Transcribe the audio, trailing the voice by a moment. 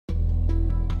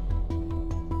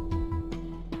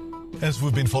As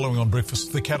we've been following on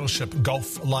Breakfast, the cattle ship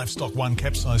Gulf Livestock 1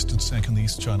 capsized and sank in the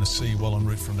East China Sea while en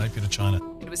route from Napier to China.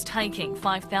 It was taking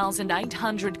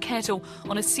 5,800 cattle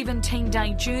on a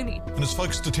 17-day journey. And has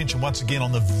focused attention once again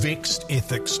on the vexed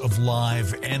ethics of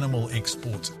live animal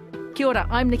exports. Kia ora,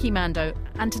 I'm Nikki Mando,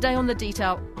 and today on The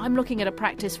Detail, I'm looking at a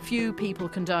practice few people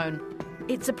condone.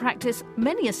 It's a practice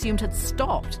many assumed had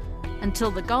stopped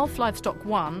until the Gulf Livestock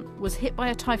 1 was hit by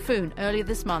a typhoon earlier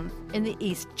this month in the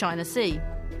East China Sea.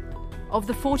 Of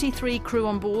the 43 crew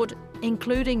on board,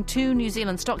 including 2 New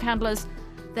Zealand stock handlers,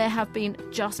 there have been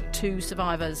just 2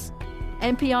 survivors.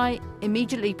 MPI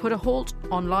immediately put a halt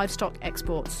on livestock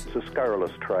exports. It's a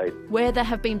scurrilous trade. Where there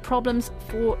have been problems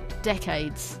for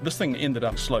decades. This thing ended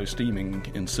up slow steaming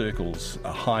in circles.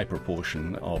 A high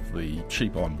proportion of the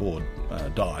sheep on board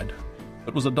died.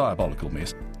 It was a diabolical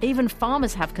mess. Even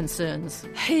farmers have concerns.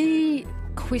 He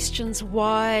questions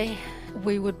why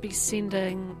we would be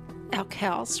sending our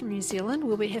cows from New Zealand,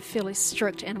 where we have fairly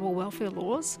strict animal welfare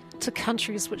laws, to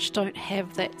countries which don't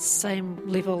have that same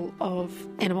level of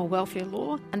animal welfare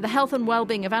law. And the health and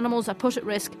well-being of animals are put at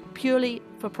risk purely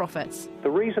for profits.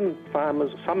 The reason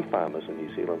some farmers in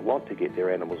New Zealand want to get their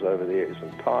animals over there is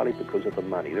entirely because of the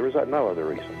money. There is no other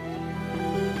reason.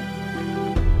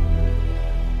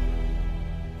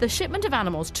 The shipment of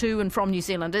animals to and from New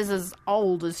Zealand is as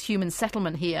old as human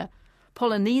settlement here.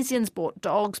 Polynesians brought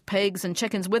dogs, pigs and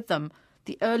chickens with them.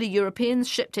 The early Europeans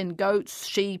shipped in goats,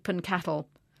 sheep and cattle.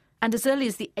 And as early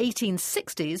as the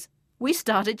 1860s, we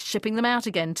started shipping them out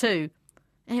again too.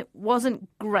 It wasn't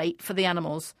great for the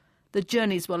animals. The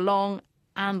journeys were long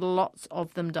and lots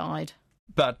of them died.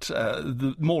 But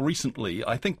more recently,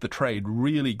 I think the trade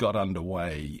really got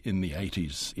underway in the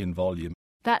 80s in volume.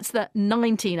 That's the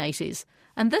 1980s.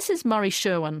 And this is Murray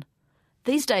Sherwin.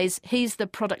 These days, he's the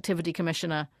Productivity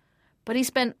Commissioner. But he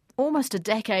spent almost a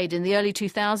decade in the early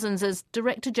 2000s as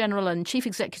Director General and Chief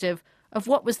Executive of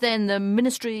what was then the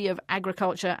Ministry of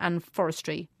Agriculture and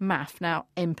Forestry, MAF, now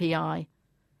MPI.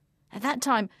 At that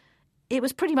time, it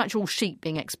was pretty much all sheep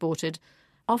being exported,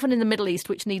 often in the Middle East,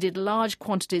 which needed large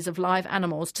quantities of live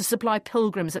animals to supply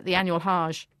pilgrims at the annual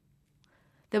Hajj.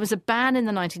 There was a ban in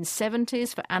the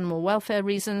 1970s for animal welfare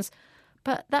reasons,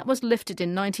 but that was lifted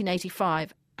in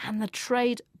 1985, and the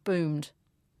trade boomed.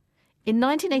 In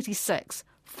 1986,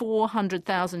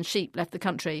 400,000 sheep left the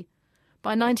country.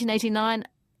 By 1989,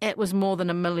 it was more than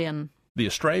 1 million. The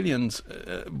Australians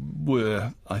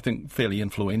were, I think, fairly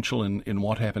influential in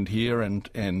what happened here,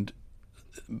 and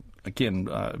again,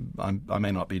 I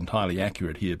may not be entirely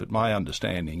accurate here, but my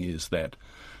understanding is that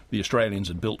the Australians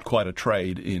had built quite a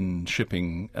trade in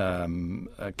shipping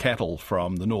cattle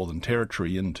from the Northern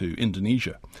Territory into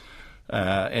Indonesia.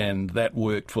 And that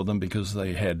worked for them because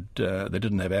they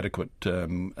didn't have adequate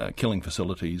killing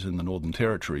facilities in the Northern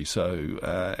Territory. So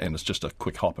and it's just a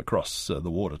quick hop across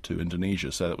the water to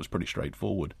Indonesia, so that was pretty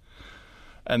straightforward.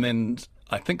 And then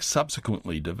I think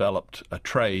subsequently developed a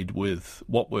trade with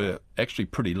what were actually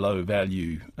pretty low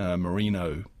value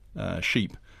merino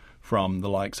sheep from the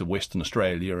likes of Western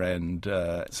Australia and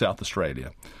South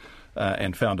Australia,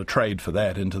 and found a trade for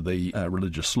that into the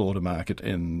religious slaughter market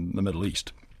in the Middle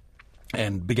East.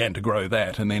 And began to grow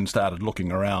that, and then started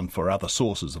looking around for other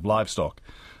sources of livestock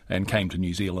and came to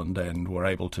New Zealand and were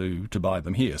able to buy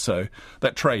them here. So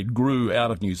that trade grew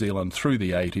out of New Zealand through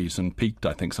the 80s and peaked,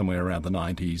 I think, somewhere around the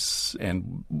 90s,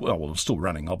 and, well, it was still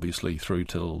running, obviously, through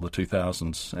till the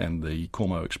 2000s and the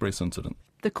Cormo Express incident.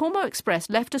 The Cormo Express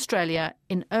left Australia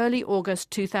in early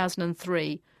August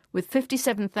 2003 with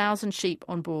 57,000 sheep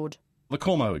on board. The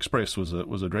Cormo Express was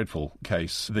a dreadful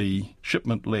case. The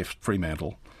shipment left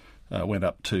Fremantle, went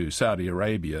up to Saudi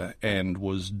Arabia and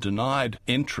was denied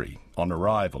entry on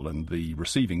arrival, and the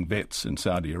receiving vets in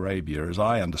Saudi Arabia, as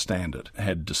I understand it,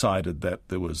 had decided that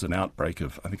there was an outbreak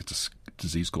of, I think it's a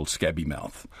disease called scabby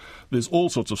mouth. There's all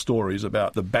sorts of stories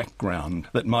about the background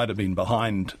that might have been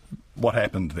behind what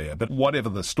happened there, but whatever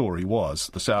the story was,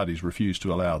 the Saudis refused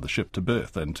to allow the ship to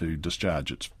berth and to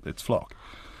discharge its flock.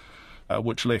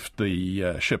 Which left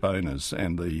the ship owners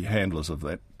and the handlers of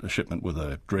that shipment with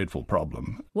a dreadful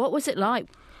problem. What was it like?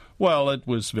 Well, it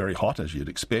was very hot, as you'd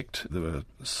expect. There were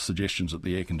suggestions that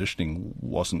the air conditioning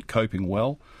wasn't coping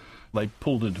well. They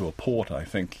pulled into a port, I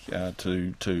think,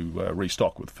 to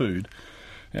restock with food,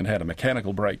 and had a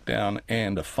mechanical breakdown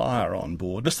and a fire on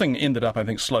board. This thing ended up, I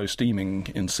think, slow steaming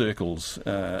in circles,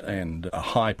 and a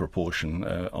high proportion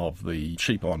of the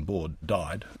sheep on board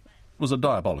died. It was a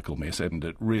diabolical mess, and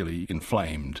it really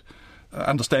inflamed,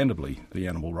 understandably, the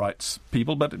animal rights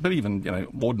people, but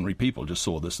even ordinary people just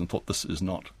saw this and thought this is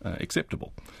not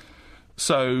acceptable.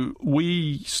 So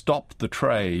we stopped the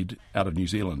trade out of New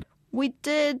Zealand. We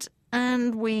did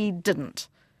and we didn't.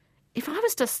 If I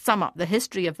was to sum up the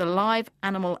history of the live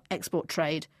animal export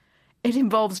trade, it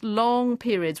involves long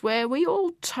periods where we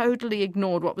all totally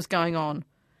ignored what was going on.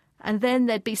 And then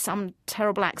there'd be some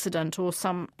terrible accident or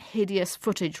some hideous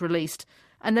footage released,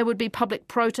 and there would be public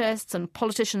protests and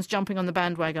politicians jumping on the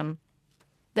bandwagon.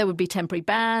 There would be temporary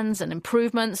bans and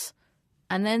improvements,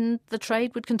 and then the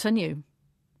trade would continue.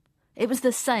 It was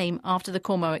the same after the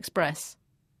Cormo Express.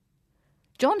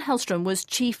 John Hellstrom was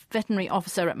Chief Veterinary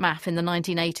Officer at MAF in the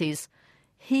 1980s.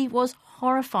 He was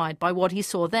horrified by what he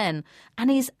saw then, and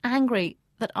he's angry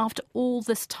that after all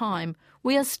this time,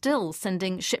 we are still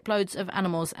sending shiploads of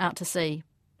animals out to sea.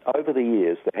 Over the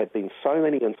years, there have been so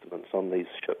many incidents on these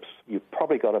ships. You've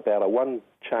probably got about a 1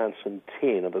 chance in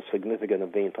 10 of a significant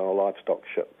event on a livestock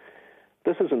ship.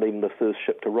 This isn't even the first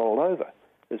ship to roll over.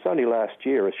 It's only last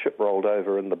year a ship rolled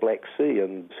over in the Black Sea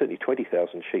and certainly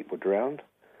 20,000 sheep were drowned.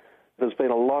 There's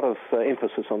been a lot of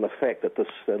emphasis on the fact that this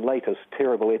latest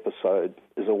terrible episode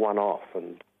is a one-off,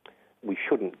 and we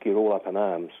shouldn't get all up in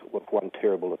arms with one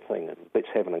terrible thing. Let's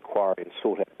have an inquiry and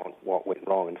sort out what went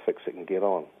wrong and fix it and get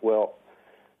on. Well,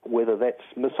 whether that's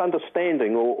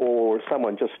misunderstanding or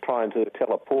someone just trying to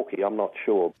tell a porky, I'm not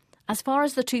sure. As far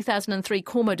as the 2003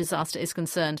 Cormo disaster is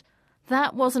concerned,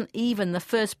 that wasn't even the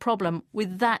first problem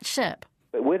with that ship.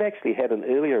 But we'd actually had an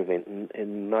earlier event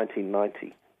in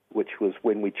 1990, which was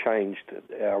when we changed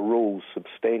our rules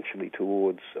substantially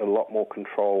towards a lot more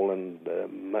control and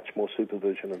much more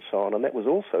supervision and so on, and that was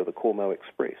also the Cormo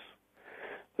Express.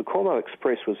 The Cormo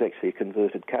Express was actually a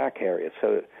converted car carrier,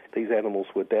 so these animals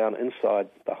were down inside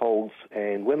the holds,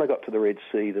 and when they got to the Red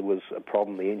Sea, there was a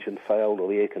problem. The engine failed or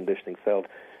the air conditioning failed.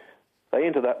 They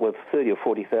ended up with 30 or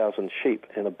 40,000 sheep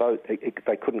in a boat.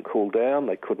 They couldn't cool down,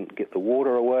 they couldn't get the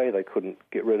water away, they couldn't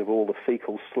get rid of all the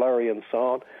fecal slurry and so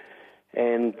on.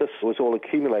 And this was all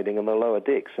accumulating in the lower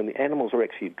decks, and the animals were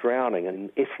actually drowning in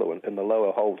effluent in the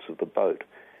lower holds of the boat.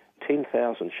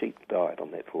 10,000 sheep died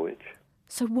on that voyage.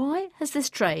 So why has this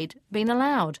trade been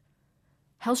allowed?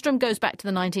 Hellstrom goes back to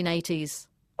the 1980s.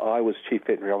 I was Chief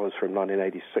Veterinary Officer from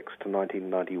 1986 to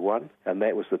 1991, and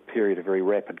that was the period of very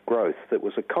rapid growth. That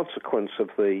was a consequence of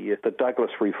the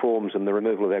Douglas reforms and the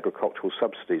removal of agricultural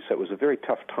subsidies. So it was a very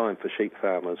tough time for sheep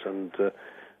farmers, and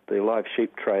the live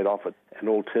sheep trade offered an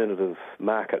alternative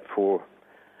market for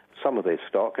some of their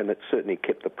stock, and it certainly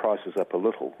kept the prices up a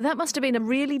little. That must have been a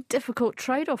really difficult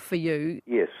trade-off for you.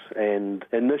 Yes, and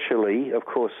initially, of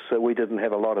course, we didn't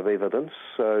have a lot of evidence,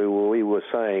 so we were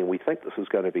saying we think this is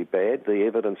going to be bad. The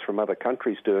evidence from other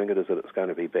countries doing it is that it's going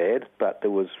to be bad, but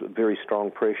there was very strong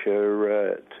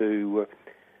pressure to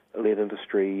let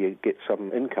industry get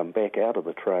some income back out of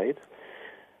the trade.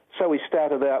 So we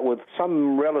started out with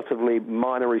some relatively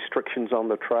minor restrictions on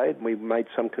the trade. We made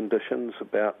some conditions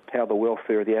about how the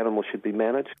welfare of the animals should be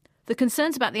managed. The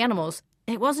concerns about the animals,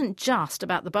 it wasn't just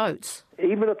about the boats.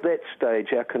 Even at that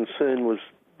stage, our concern was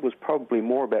probably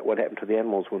more about what happened to the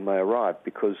animals when they arrived,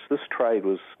 because this trade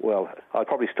was, well, I'd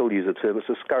probably still use the term, it's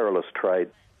a scurrilous trade.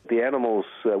 The animals,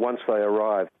 once they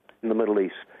arrived in the Middle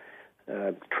East,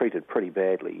 treated pretty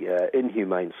badly.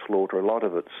 Inhumane slaughter, a lot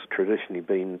of it's traditionally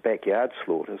been backyard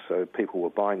slaughter, so people were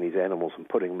buying these animals and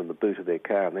putting them in the boot of their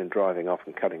car and then driving off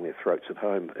and cutting their throats at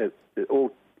home. It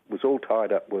was all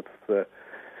tied up with the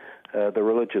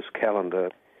religious calendar.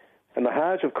 And the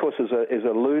Hajj, of course, is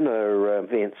a lunar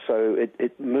event, so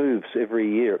it moves every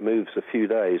year. It moves a few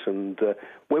days. And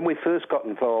when we first got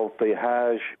involved, the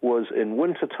Hajj was in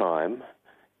wintertime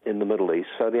in the Middle East,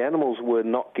 so the animals were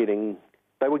not getting...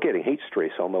 They were getting heat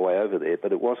stress on the way over there,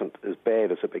 but it wasn't as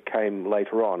bad as it became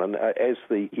later on. And as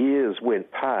the years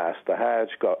went past, the Hajj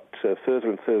got further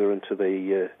and further into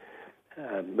the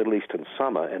Middle Eastern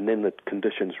summer, and then the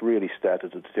conditions really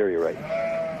started to deteriorate.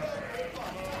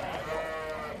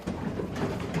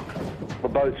 The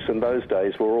boats in those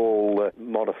days were all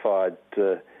modified,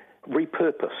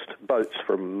 repurposed boats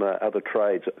from other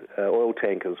trades, oil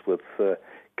tankers with...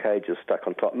 cages stuck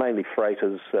on top, mainly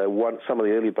freighters. Some of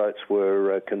the early boats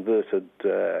were converted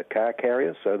car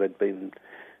carriers, so they'd been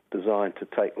designed to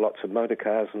take lots of motor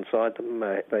cars inside them.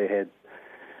 They had,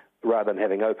 rather than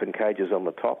having open cages on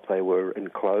the top, they were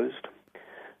enclosed.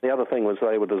 The other thing was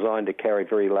they were designed to carry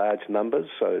very large numbers,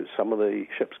 so some of the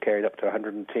ships carried up to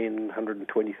 110,000,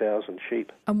 120,000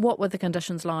 sheep. And what were the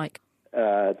conditions like?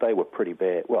 They were pretty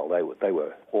bad. Well, they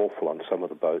were awful on some of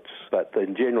the boats, but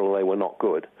in general they were not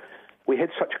good. We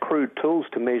had such crude tools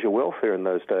to measure welfare in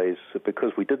those days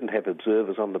because we didn't have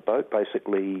observers on the boat.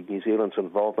 Basically, New Zealand's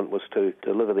involvement was to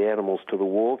deliver the animals to the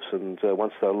wharves, and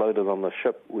once they were loaded on the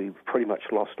ship, we pretty much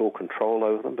lost all control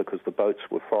over them because the boats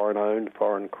were foreign-owned,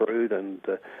 foreign crewed, and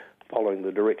following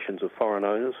the directions of foreign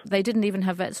owners. They didn't even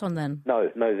have vets on then? No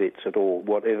vets at all.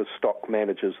 Whatever stock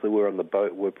managers there were on the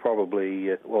boat were probably,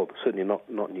 certainly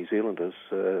not New Zealanders,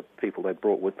 people they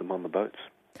brought with them on the boats.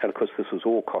 And of course this was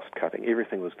all cost-cutting.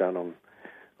 Everything was done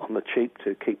on the cheap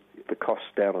to keep the costs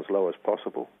down as low as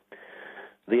possible.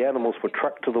 The animals were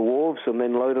trucked to the wharves and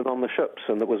then loaded on the ships,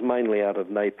 and it was mainly out of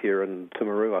Napier and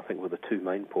Timaru, I think, were the two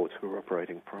main ports we were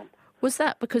operating from. Was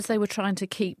that because they were trying to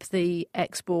keep the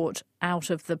export out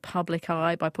of the public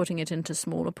eye by putting it into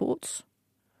smaller ports?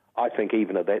 I think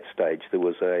even at that stage there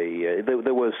was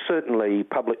there was certainly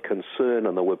public concern,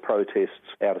 and there were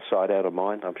protests out of sight, out of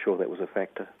mind. I'm sure that was a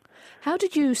factor. How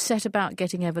did you set about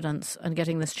getting evidence and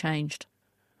getting this changed?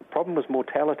 The problem was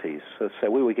mortalities.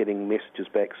 So we were getting messages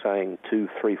back saying 2,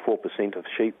 3, 4% of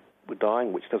sheep were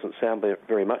dying, which doesn't sound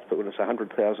very much, but when it's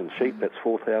 100,000 sheep, that's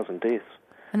 4,000 deaths.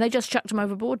 And they just chucked them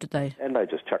overboard, did they? And they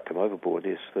just chucked them overboard,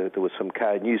 yes. There were some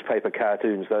newspaper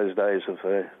cartoons those days of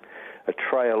a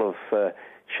trail of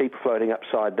sheep floating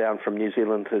upside down from New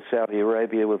Zealand to Saudi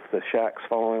Arabia with the sharks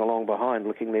following along behind,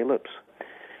 licking their lips.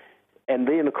 And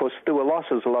then, of course, there were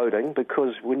losses loading,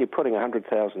 because when you're putting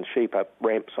 100,000 sheep up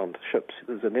ramps onto ships,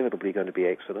 there's inevitably going to be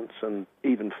accidents, and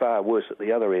even far worse at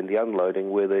the other end, the unloading,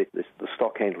 where the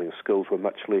stock handling skills were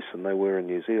much less than they were in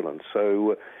New Zealand.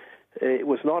 So it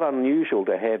was not unusual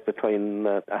to have between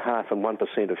 0.5% and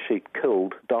 1% of sheep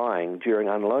killed, dying during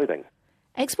unloading.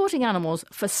 Exporting animals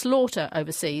for slaughter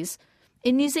overseas,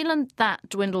 in New Zealand that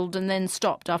dwindled and then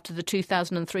stopped after the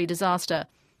 2003 disaster,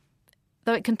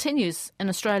 though it continues in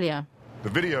Australia. The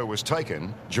video was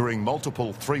taken during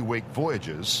multiple 3-week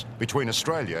voyages between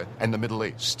Australia and the Middle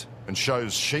East and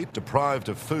shows sheep deprived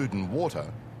of food and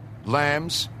water,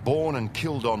 lambs born and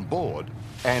killed on board,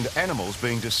 and animals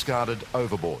being discarded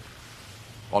overboard.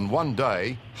 On one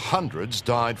day, hundreds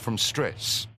died from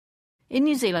stress. In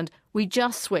New Zealand, we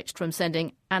just switched from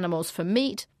sending animals for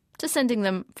meat to sending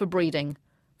them for breeding,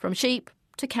 from sheep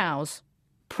to cows,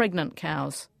 pregnant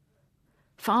cows.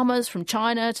 Farmers from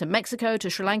China to Mexico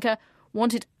to Sri Lanka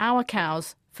wanted our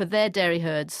cows for their dairy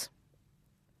herds.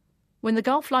 When the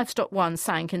Gulf Livestock 1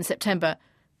 sank in September,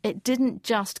 it didn't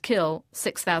just kill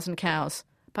 6,000 cows,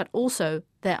 but also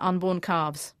their unborn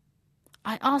calves.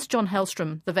 I asked John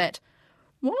Hellstrom, the vet,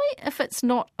 why, if it's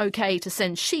not okay to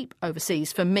send sheep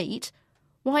overseas for meat,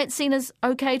 why it's seen as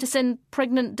okay to send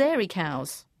pregnant dairy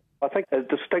cows? I think a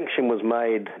distinction was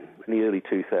made in the early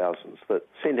 2000s that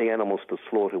sending animals to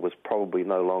slaughter was probably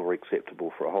no longer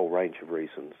acceptable for a whole range of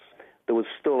reasons. There was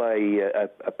still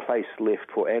a place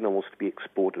left for animals to be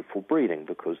exported for breeding,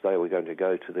 because they were going to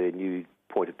go to their new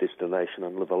point of destination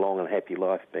and live a long and happy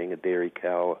life being a dairy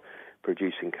cow,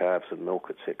 producing calves and milk,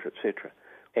 etc., etc.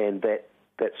 And that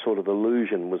sort of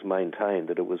illusion was maintained,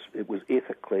 that it was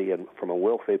ethically and from a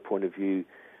welfare point of view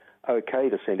okay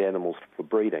to send animals for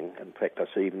breeding. In fact, I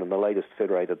see even in the latest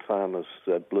Federated Farmers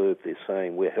blurb, they're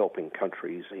saying we're helping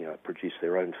countries, produce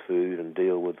their own food and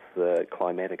deal with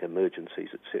climatic emergencies,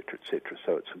 etc., etc.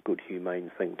 So it's a good,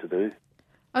 humane thing to do.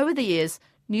 Over the years,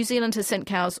 New Zealand has sent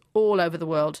cows all over the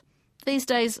world. These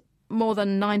days, more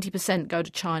than 90% go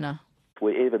to China.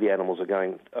 Wherever the animals are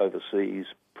going overseas,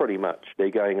 pretty much,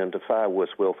 they're going into far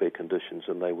worse welfare conditions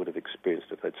than they would have experienced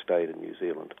if they'd stayed in New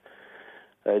Zealand.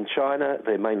 In China,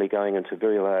 they're mainly going into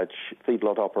very large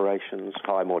feedlot operations,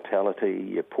 high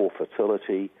mortality, poor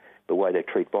fertility. The way they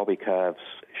treat bobby calves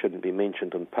shouldn't be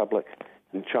mentioned in public.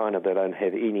 In China, they don't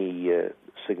have any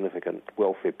significant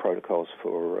welfare protocols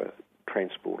for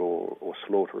transport or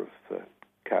slaughter of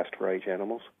castrate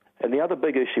animals. And the other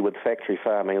big issue with factory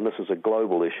farming, and this is a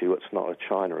global issue, it's not a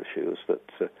China issue, is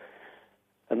that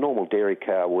a normal dairy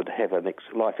cow would have a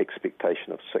life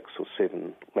expectation of 6 or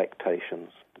 7 lactations.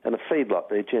 In a feedlot,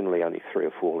 they're generally only 3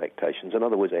 or 4 lactations. In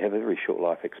other words, they have a very short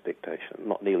life expectation,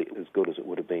 not nearly as good as it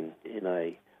would have been in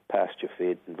a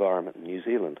pasture-fed environment in New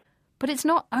Zealand. But it's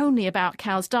not only about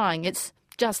cows dying, it's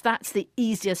just that's the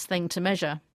easiest thing to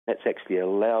measure. That's actually a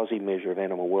lousy measure of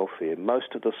animal welfare.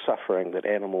 Most of the suffering that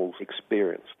animals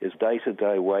experience is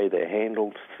day-to-day way they're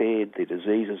handled, fed, their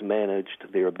diseases managed,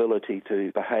 their ability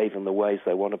to behave in the ways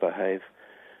they want to behave.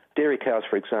 Dairy cows,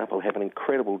 for example, have an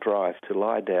incredible drive to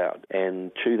lie down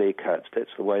and chew their cuds.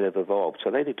 That's the way they've evolved.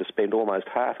 So they need to spend almost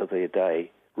half of their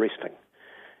day resting.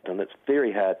 And it's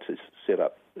very hard to set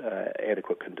up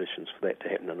adequate conditions for that to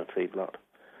happen in a feedlot.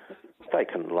 They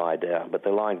can lie down, but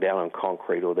they're lying down on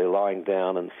concrete, or they're lying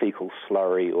down in fecal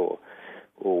slurry or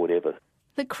whatever.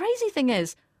 The crazy thing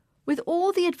is, with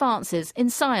all the advances in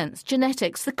science,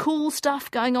 genetics, the cool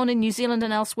stuff going on in New Zealand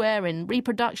and elsewhere in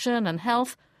reproduction and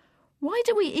health, why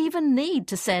do we even need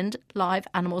to send live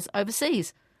animals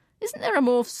overseas? Isn't there a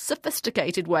more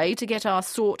sophisticated way to get our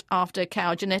sought-after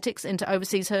cow genetics into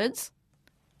overseas herds?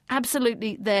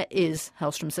 Absolutely there is,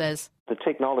 Hellstrom says. The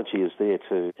technology is there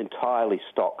to entirely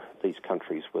stock these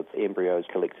countries with embryos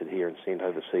collected here and sent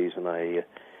overseas in a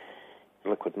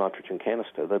liquid nitrogen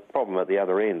canister. The problem at the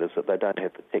other end is that they don't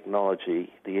have the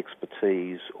technology, the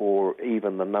expertise, or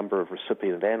even the number of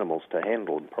recipient animals to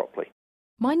handle them properly.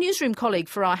 My newsroom colleague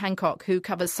Farah Hancock, who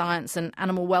covers science and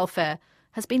animal welfare,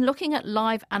 has been looking at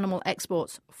live animal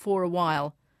exports for a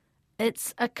while.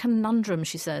 It's a conundrum,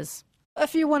 she says.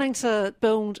 If you're wanting to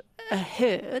build a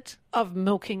herd of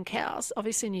milking cows,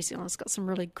 obviously New Zealand's got some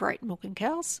really great milking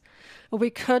cows, we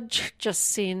could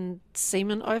just send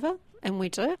semen over, and we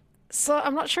do. So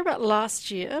I'm not sure about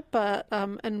last year, but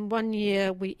in 1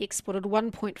 year we exported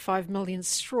 1.5 million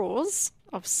straws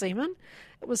of semen.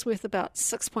 It was worth about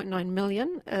 6.9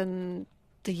 million in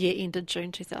the year ended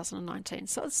June 2019.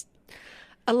 So it's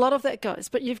a lot of that goes.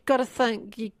 But you've got to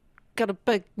think, you've got a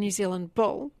big New Zealand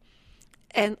bull,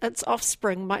 and its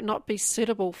offspring might not be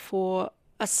suitable for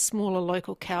a smaller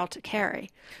local cow to carry.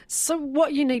 So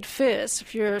what you need first,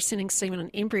 if you're sending semen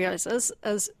and embryos,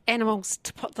 is animals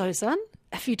to put those in.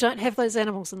 If you don't have those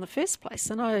animals in the first place,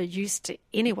 they're no use to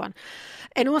anyone.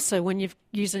 And also, when you're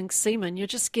using semen, you're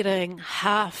just getting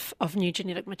half of new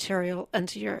genetic material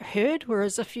into your herd,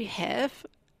 whereas if you have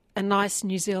a nice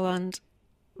New Zealand,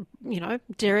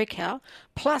 dairy cow,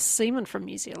 plus semen from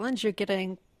New Zealand, you're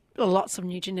getting lots of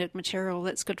new genetic material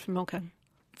that's good for milking.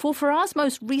 For Farah's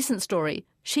most recent story,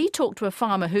 she talked to a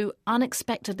farmer who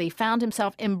unexpectedly found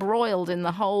himself embroiled in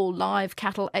the whole live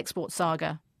cattle export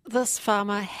saga. This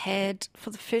farmer had, for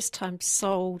the first time,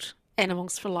 sold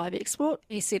animals for live export.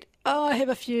 He said, I have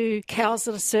a few cows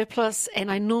that are surplus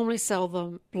and I normally sell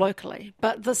them locally.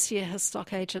 But this year his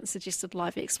stock agent suggested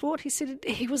live export. He said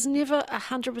he was never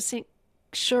 100%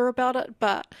 sure about it,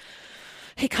 but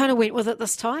he kind of went with it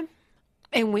this time.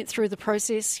 And went through the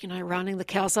process, rounding the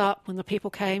cows up when the people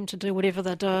came to do whatever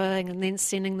they're doing and then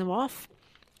sending them off.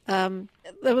 There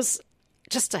was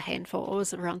just a handful. It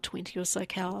was around 20 or so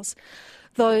cows.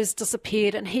 Those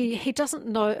disappeared, and he doesn't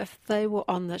know if they were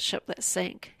on the ship that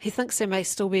sank. He thinks they may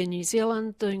still be in New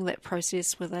Zealand doing that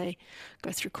process where they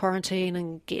go through quarantine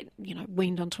and get,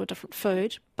 weaned onto a different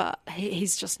food, but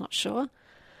he's just not sure.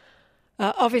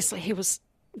 Obviously, he was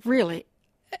really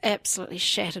absolutely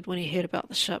shattered when he heard about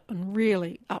the ship and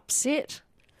really upset.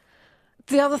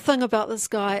 The other thing about this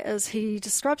guy is he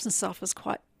describes himself as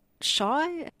quite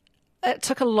shy. It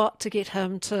took a lot to get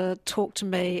him to talk to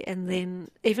me and then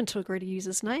even to agree to use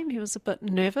his name. He was a bit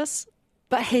nervous,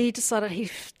 but he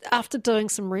decided after doing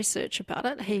some research about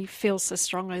it, he feels so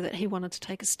strongly that he wanted to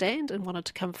take a stand and wanted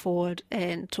to come forward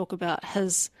and talk about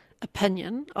his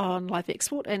opinion on live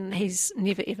export, and he's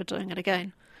never ever doing it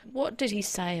again. What did he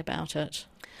say about it?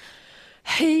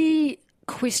 He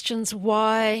questions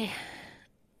why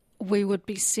we would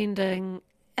be sending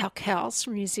our cows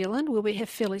from New Zealand, where we have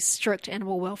fairly strict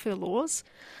animal welfare laws,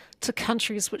 to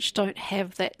countries which don't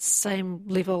have that same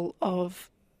level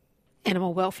of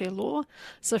animal welfare law.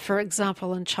 So, for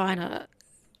example, in China,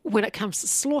 when it comes to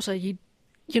slaughter, you're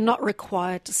not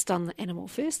required to stun the animal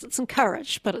first. It's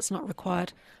encouraged, but it's not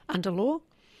required under law.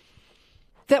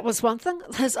 That was one thing.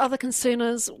 His other concern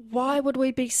is, why would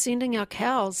we be sending our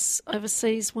cows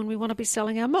overseas when we want to be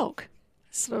selling our milk?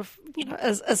 Sort of,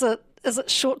 is it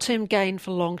short-term gain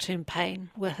for long-term pain,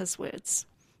 were his words.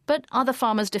 But other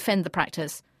farmers defend the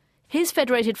practice. Here's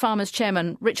Federated Farmers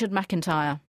Chairman Richard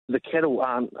McIntyre. The cattle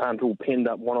aren't all penned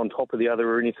up one on top of the other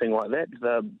or anything like that.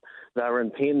 They're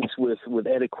in pens with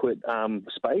adequate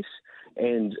space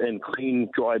and clean,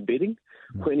 dry bedding,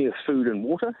 plenty of food and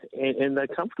water, and they're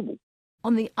comfortable.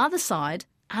 On the other side,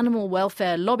 animal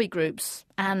welfare lobby groups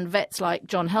and vets like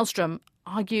John Hellstrom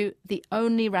argue the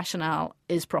only rationale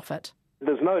is profit.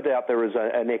 There's no doubt there is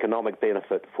an economic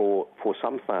benefit for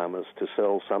some farmers to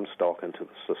sell some stock into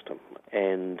the system,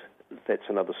 and that's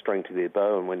another string to their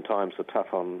bow. And when times are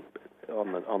tough on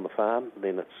the farm,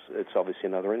 then it's obviously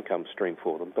another income stream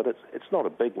for them. But it's not a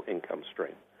big income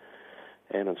stream.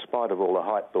 And in spite of all the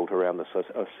hype built around this,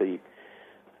 I see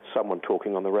someone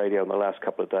talking on the radio in the last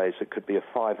couple of days, it could be a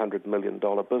 $500 million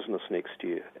business next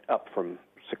year, up from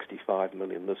 $65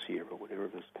 million this year or whatever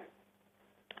it is.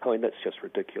 I mean, that's just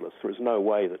ridiculous. There is no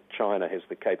way that China has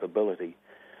the capability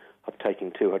of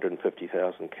taking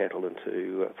 250,000 cattle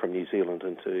from New Zealand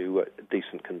into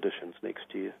decent conditions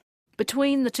next year.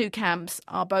 Between the two camps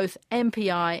are both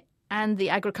MPI and the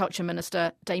Agriculture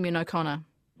Minister, Damien O'Connor.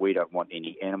 We don't want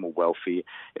any animal welfare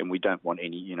and we don't want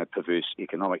any, perverse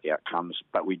economic outcomes,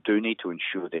 but we do need to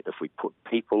ensure that if we put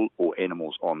people or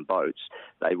animals on boats,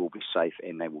 they will be safe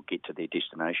and they will get to their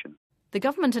destination. The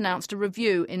government announced a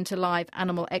review into live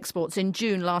animal exports in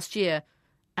June last year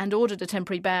and ordered a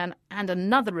temporary ban and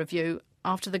another review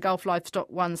after the Gulf Livestock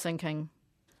 1 sinking.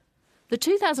 The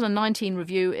 2019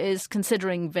 review is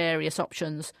considering various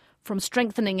options, from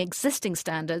strengthening existing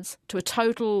standards to a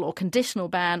total or conditional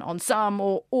ban on some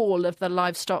or all of the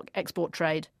livestock export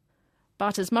trade.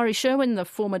 But as Murray Sherwin, the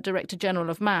former Director General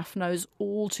of MAF, knows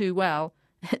all too well,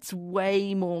 it's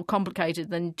way more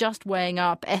complicated than just weighing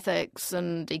up ethics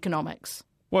and economics.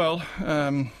 Well,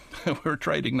 we're a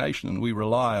trading nation and we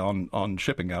rely on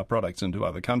shipping our products into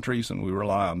other countries, and we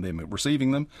rely on them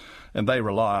receiving them, and they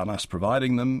rely on us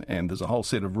providing them, and there's a whole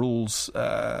set of rules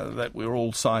that we're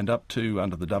all signed up to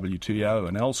under the WTO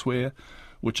and elsewhere,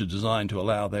 which are designed to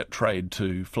allow that trade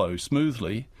to flow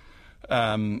smoothly.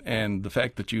 And the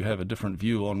fact that you have a different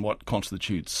view on what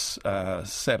constitutes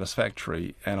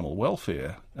satisfactory animal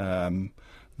welfare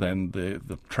than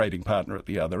the trading partner at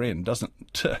the other end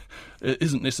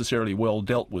isn't necessarily well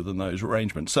dealt with in those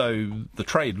arrangements. So the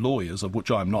trade lawyers, of which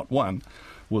I'm not one,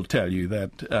 will tell you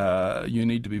that you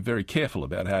need to be very careful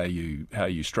about how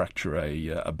you structure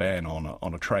a ban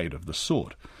on a trade of this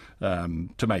sort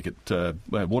to make it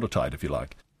watertight, if you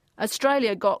like.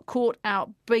 Australia got caught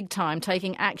out big time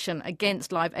taking action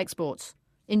against live exports.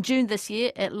 In June this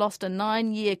year, it lost a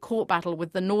 9-year court battle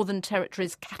with the Northern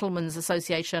Territory's Cattlemen's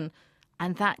Association,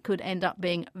 and that could end up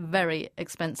being very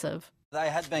expensive.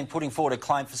 They had been putting forward a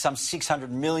claim for some $600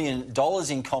 million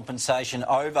in compensation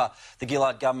over the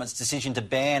Gillard government's decision to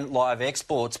ban live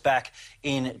exports back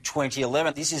in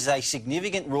 2011. This is a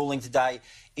significant ruling today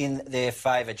in their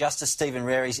favour. Justice Stephen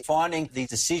Rary's finding the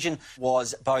decision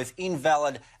was both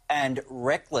invalid and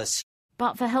reckless.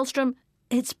 But for Hellstrom,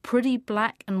 it's pretty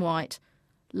black and white.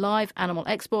 Live animal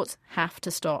exports have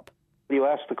to stop. You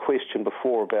asked the question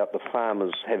before about the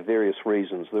farmers have various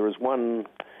reasons. There is one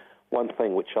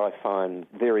thing which I find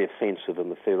very offensive in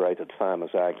the Federated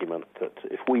Farmers argument, that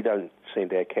if we don't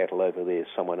send our cattle over there,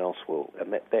 someone else will.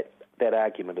 And that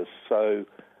argument is so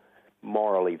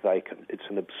morally vacant. It's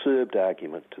an absurd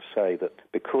argument to say that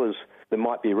because there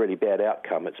might be a really bad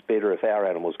outcome, it's better if our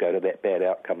animals go to that bad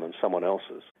outcome than someone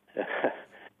else's.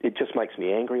 It just makes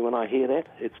me angry when I hear that.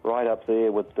 It's right up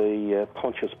there with the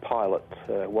Pontius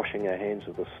Pilate washing our hands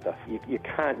of this stuff. You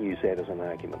can't use that as an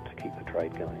argument to keep the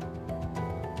trade going.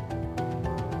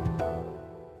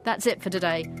 That's it for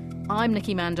today. I'm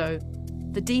Nikki Mando.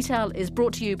 The Detail is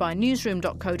brought to you by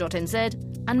newsroom.co.nz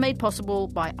and made possible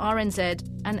by RNZ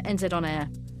and NZ On Air.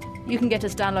 You can get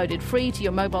us downloaded free to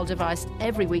your mobile device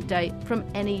every weekday from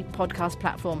any podcast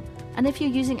platform. And if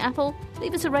you're using Apple,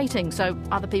 leave us a rating so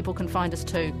other people can find us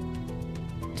too.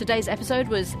 Today's episode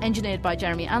was engineered by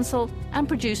Jeremy Ansell and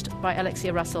produced by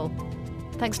Alexia Russell.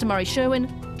 Thanks to Murray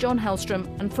Sherwin, John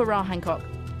Hellstrom and Farrar Hancock.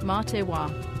 Mā te wā.